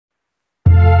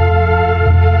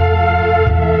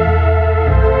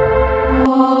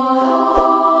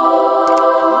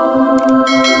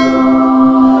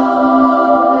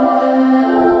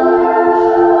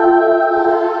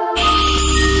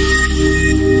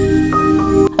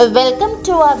Welcome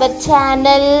to our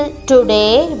channel.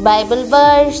 Today Bible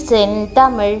verse in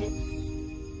Tamil.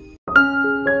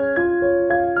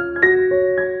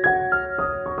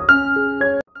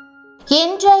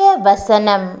 இன்றைய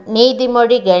வசனம்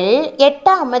நீதிமொழிகள்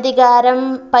 8ஆம் அதிகாரம்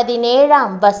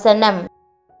 17ஆம் வசனம்.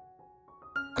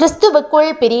 கிறிஸ்துவுக்குள்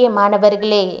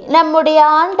பிரியமானவர்களே, நம்முடைய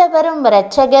ஆண்டவரும்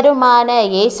இரட்சகருமான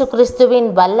இயேசு கிறிஸ்துவின்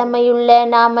வல்லமையுள்ள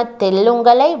நாமத்தில்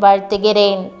உங்களை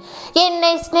வாழ்த்துகிறேன்.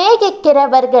 என்னை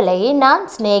சிநேகிக்கிறவர்களை நான்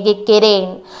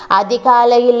சிநேகிக்கிறேன்.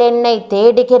 அதிகாலையில் என்னை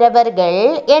தேடுகிறவர்கள்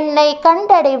என்னை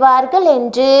கண்டடைவார்கள்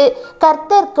என்று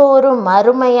கர்த்தர் கூறும்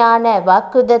அருமையான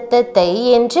வாக்குத்தத்தத்தை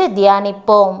என்று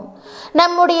தியானிப்போம்.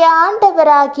 நம்முடைய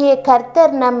ஆண்டவராகிய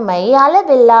கர்த்தர் நம்மை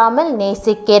அளவில்லாமல்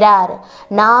நேசிக்கிறார்.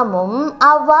 நாமும்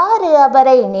அவ்வாறு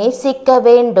அவரை நேசிக்க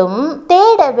வேண்டும்,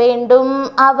 தேட வேண்டும்,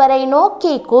 அவரை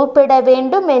நோக்கி கூப்பிட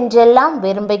வேண்டும் என்றெல்லாம்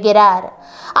விரும்புகிறார்.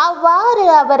 அவ்வாறு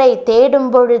அவரை தேடும்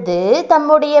பொழுது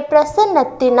தம்முடைய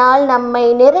பிரசன்னத்தினால் நம்மை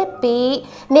நிரப்பி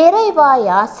நிறைவாய்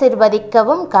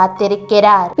ஆசிர்வதிக்கவும்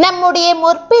காத்திருக்கிறார். நம்முடைய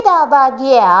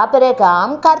முற்பிதாவாகிய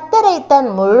ஆபிரகாம் கர்த்தரை தன்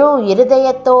முழு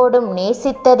இருதயத்தோடும்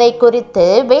நேசித்ததை குறித்து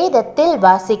வேதத்தில்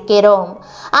வாசிக்கிறோம்.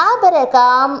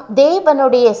 ஆபிரகாம்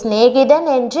தேவனுடைய சிநேகிதன்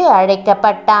என்று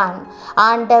அழைக்கப்பட்டான்.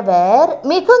 ஆண்டவர்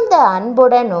மிகுந்த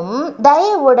அன்புடனும்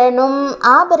தயவுடனும்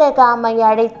ஆபிரகாமை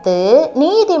அழைத்து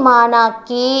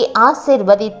நீதிமானாக்கி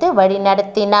ஆசிர்வதித்து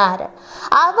வழிநடத்தினார்.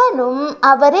 அவனும்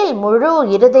அவரில் முழு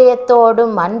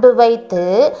இருதயத்தோடும் அன்பு வைத்து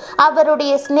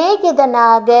அவருடைய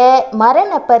சிநேகிதனாக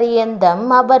மரண பரியந்தம்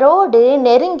அவரோடு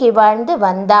நெருங்கி வாழ்ந்து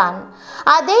வந்தான்.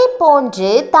 அதே போன்று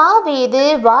தாவீது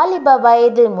வாலிப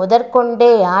வயது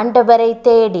முதற்கொண்டே ஆண்டவரை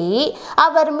தேடி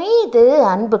அவர் மீது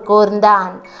அன்பு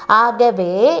கூர்ந்தான்.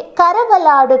 ஆகவே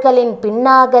கரவலாடுகளின்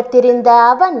பின்னாக திரிந்த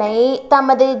அவனை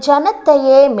தமது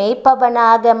ஜனத்தையே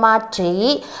மேய்ப்பவனாக மாற்றி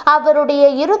அவருடைய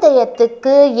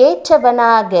இருதயத்துக்கு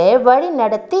ஏற்றவனாக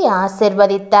வழிநடத்தி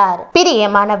ஆசிர்வதித்தார்.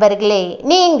 பிரியமானவர்களே,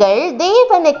 நீங்கள்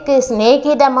தேவனுக்கு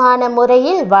சிநேகிதமான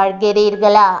முறையில்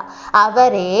வாழ்கிறீர்களா?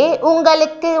 அவரே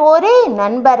உங்களுக்கு ஒரே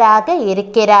நண்பராக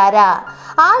இருக்கிறாரா?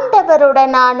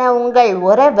 ஆண்டவருடனான உங்கள்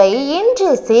உறவை இன்று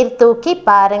சீர்தூக்கி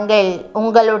பாருங்கள்.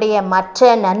 உங்களுடைய மற்ற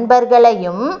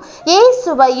நண்பர்களையும்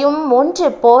இயேசுவையும் ஒன்று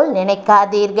போல்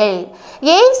நினைக்காதீர்கள்.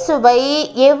 இயேசுவை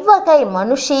எவ்வகை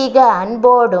மனுஷீக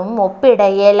அன்போடும் ஒப்பிட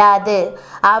இயலாது.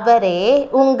 அவரே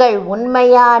உங்கள்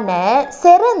உண்மையான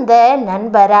சிறந்த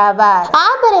நண்பராவார்.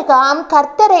 ஆபிரகாம்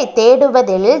கர்த்தரை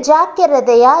தேடுவதில்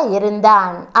ஜாக்கிரதையாய்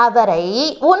இருந்தான். அவரை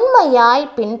உண்மையாய்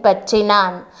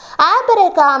பின்பற்றினான்.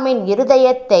 ஆபிரகாமின்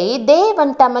இருதயத்தை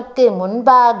தேவன் தமக்கு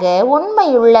முன்பாக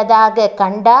உண்மையுள்ளதாக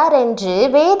கண்டார் என்று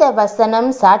வேத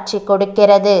வசனம் சாட்சி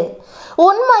கொடுக்கிறது.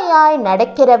 உண்மையாய்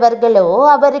நடக்கிறவர்களோ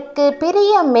அவருக்கு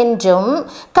பிரியம் என்றும்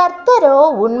கர்த்தரோ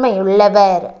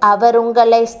உண்மையுள்ளவர். அவர்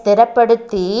உங்களை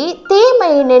ஸ்திரப்படுத்தி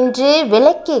தீமை நின்று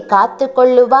விலக்கி காத்து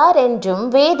கொள்ளுவார் என்றும்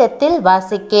வேதத்தில்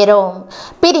வாசிக்கிறோம்.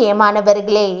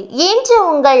 பிரியமானவர்களே, இன்று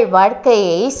உங்கள்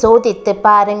வாழ்க்கையை சோதித்து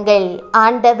பாருங்கள்.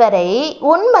 ஆண்டவரை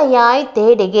உண்மையாய்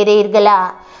தேடுகிறீர்களா?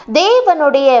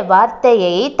 தேவனுடைய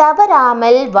வார்த்தையை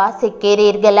தவறாமல்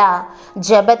வாசிக்கிறீர்களா?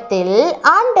 ஜெபத்தில்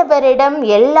ஆண்டவரிடம்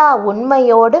எல்லா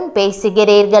உண்மையோடும்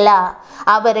பேசுகிறீர்களா?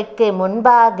 அவருக்கு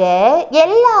முன்பாக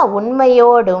எல்லா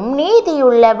உண்மையோடும்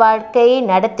நீதியுள்ள வாழ்க்கை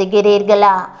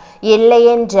நடத்துகிறீர்களா?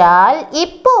 இல்லையென்றால்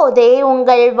இப்போதே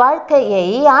உங்கள் வாழ்க்கையை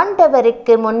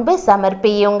ஆண்டவருக்கு முன்பு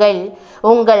சமர்ப்பியுங்கள்.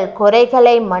 உங்கள்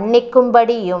குறைகளை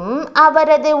மன்னிக்கும்படியும்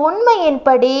அவரது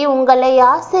உண்மையின்படி உங்களை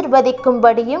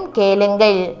ஆசிர்வதிக்கும்படியும்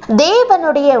கேளுங்கள்.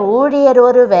 தேவனுடைய ஊழியர்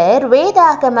ஒருவர்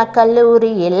வேதாகம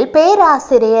கல்லூரியில்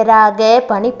பேராசிரியராக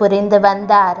பணிபுரிந்து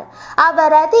வந்தார்.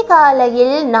 அவர்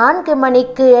அதிகாலையில் 4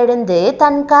 மணிக்கு எழுந்து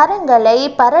தன் கரங்களை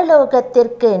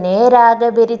பரலோகத்திற்கு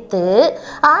நேராக விரித்து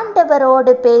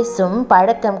ஆண்டவரோடு பேசும்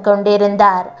பழக்கம்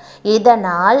கொண்டிருந்தார்.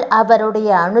 இதனால் அவருடைய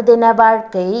அனுதின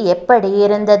வாழ்க்கை எப்படி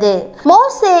இருந்தது?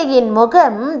 மோசேயின்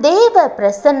முகம் தேவ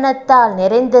பிரசன்னத்தால்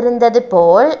நிறைந்திருந்தது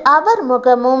போல் அவர்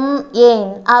முகமும், ஏன்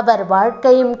அவர்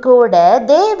வாழ்க்கையும் கூட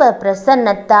தேவ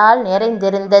பிரசன்னத்தால்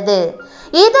நிறைந்திருந்தது.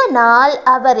 இதனால்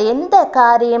அவர் எந்த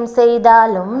காரியம்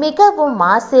செய்தாலும் மிகவும்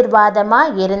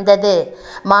ஆசீர்வாதமாய் இருந்தது.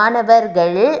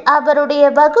 மாணவர்கள் அவருடைய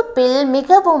வகுப்பில்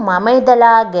மிகவும்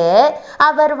அமைதலாக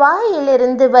அவர்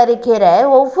வாயிலிருந்து வருகிற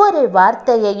ஒவ்வொரு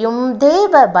வார்த்தையையும்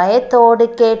தேவ பயத்தோடு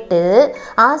கேட்டு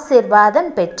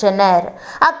ஆசீர்வாதம் பெற்றனர்.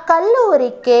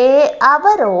 அக்கல்லூரிக்கே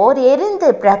அவரோர்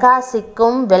எரிந்து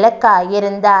பிரகாசிக்கும்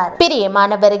விளக்காயிருந்தார்.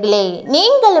 பிரியமானவர்களே,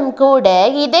 நீங்களும் கூட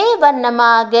இதே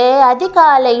வண்ணமாக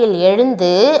அதிகாலையில் எழுந்து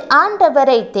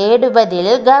ஆண்டவரை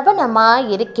தேடுவதில் கவனமாய்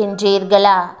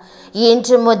இருக்கின்றீர்களா?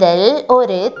 இன்று முதல்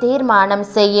ஒரு தீர்மானம்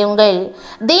செய்யுங்கள்.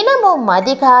 தினமும்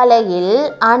அதிகாலையில்,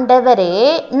 ஆண்டவரே,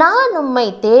 நான் உம்மை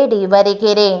தேடி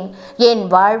வருகிறேன், என்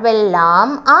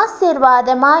வாழ்வெல்லாம்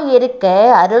ஆசீர்வாதமாயிருக்க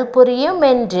அருள் புரியும்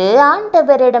என்று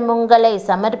ஆண்டவரிடம் உங்களை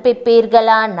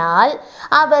சமர்ப்பிப்பீர்களானால்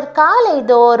அவர்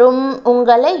காலைதோறும்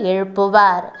உங்களை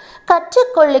எழுப்புவார்.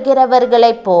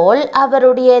 கற்றுக்கொள்ளுகிறவர்களைப் போல்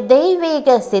அவருடைய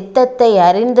தெய்வீக சித்தத்தை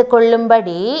அறிந்து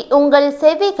கொள்ளும்படி உங்கள்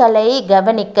செவிகளை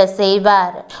கவனிக்க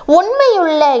செய்வார்.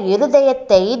 உண்மையுள்ள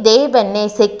இருதயத்தை தேவன்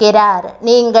நேசிக்கிறார்.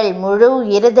 நீங்கள் முழு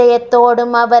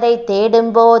இருதயத்தோடும் அவரை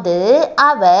தேடும்போது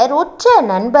அவர் உற்ற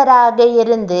நண்பராக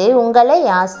இருந்து உங்களை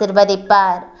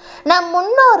ஆசிர்வதிப்பார். நம்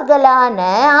முன்னோர்களான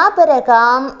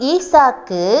ஆபிரகாம்,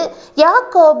 ஈசாக்கு,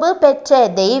 யாக்கோபு பெற்ற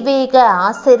தெய்வீக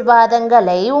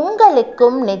ஆசீர்வாதங்களை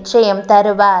உங்களுக்கும் நிச்சயம்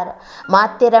தருவார்.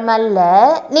 மாத்திரமல்ல,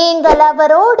 நீங்கள்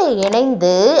அவரோடு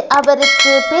இணைந்து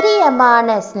அவருக்கு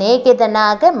பிரியமான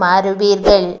சிநேகிதனாக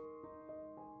மாறுவீர்கள்.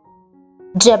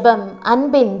 ஜெபம்.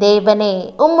 அன்பின் தேவனே,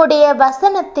 உம்முடைய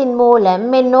வசனத்தின் மூலம்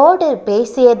என்னோடு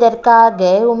பேசியதற்காக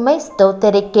உம்மை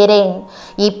ஸ்தோத்தரிக்கிறேன்.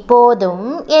 இப்போதும்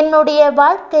என்னுடைய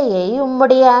வாழ்க்கையை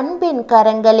உம்முடைய அன்பின்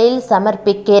கரங்களில்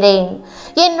சமர்ப்பிக்கிறேன்.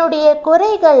 என்னுடைய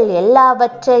குறைகள்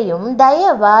எல்லாவற்றையும்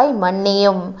தயவாய்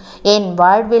மன்னியும். என்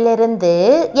வாழ்விலிருந்து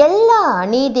எல்லா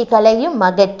அநீதிகளையும்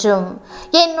அகற்றும்.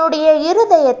 என்னுடைய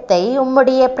இருதயத்தை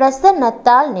உம்முடைய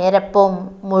பிரசன்னத்தால் நிரப்பும்.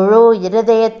 முழு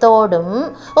இருதயத்தோடும்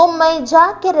உம்மை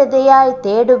ஜாக்கிரதையாய்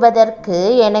தேடுவதற்கு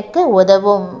எனக்கு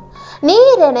உதவும்.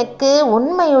 நீர் எனக்கு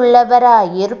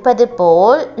உண்மையுள்ளவராய் இருப்பது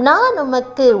போல் நான்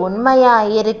உமக்கு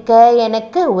உண்மையாயிருக்க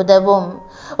எனக்கு உதவும்.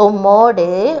 உம்மோடு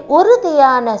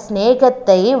உறுதியான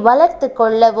சிநேகத்தை வளர்த்து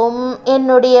கொள்ளவும்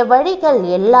என்னுடைய வழிகள்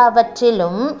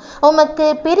எல்லாவற்றிலும் உமக்கு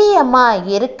பிரியமாய்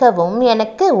இருக்கவும்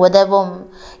எனக்கு உதவும்.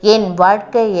 என்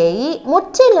வாழ்க்கையை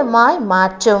முற்றிலுமாய்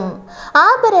மாற்றும்.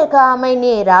 ஆபிரகாமை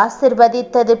நீர்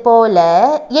ஆசிர்வதித்தது போல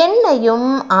என்னையும்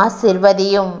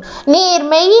ஆசிர்வதியும். நீர்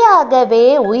மெய்யாகவே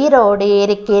உயிரோடு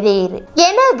இருக்கிறீர்.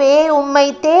 எனவே உம்மை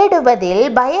தேடுவதில்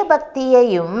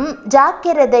பயபக்தியையும்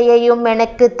ஜாக்கிரதையையும்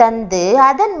எனக்கு தந்து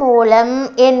அதன் மூலம்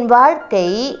என் வாழ்க்கை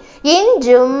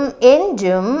இன்றும்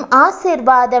என்றும்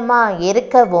ஆசீர்வாதமாய்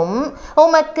இருக்கவும்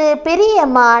உமக்கு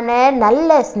பிரியமான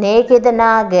நல்ல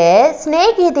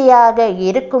சிநேகிதியாக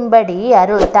இருக்கும்படி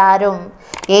அருள் தாரும்.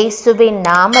 இயேசுவின்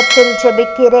நாமத்தில்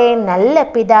ஜெபிக்கிறேன் நல்ல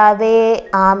பிதாவே,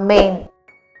 ஆமென்.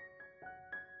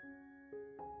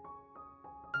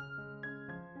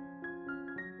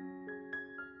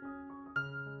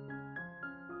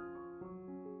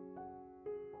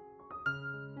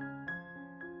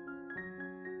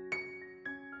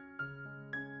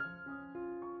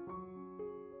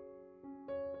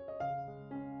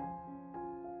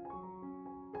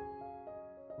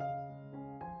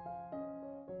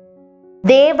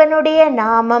 தேவனுடைய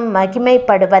நாமம்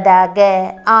மகிமைப்படுவதாக.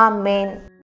 ஆமென்.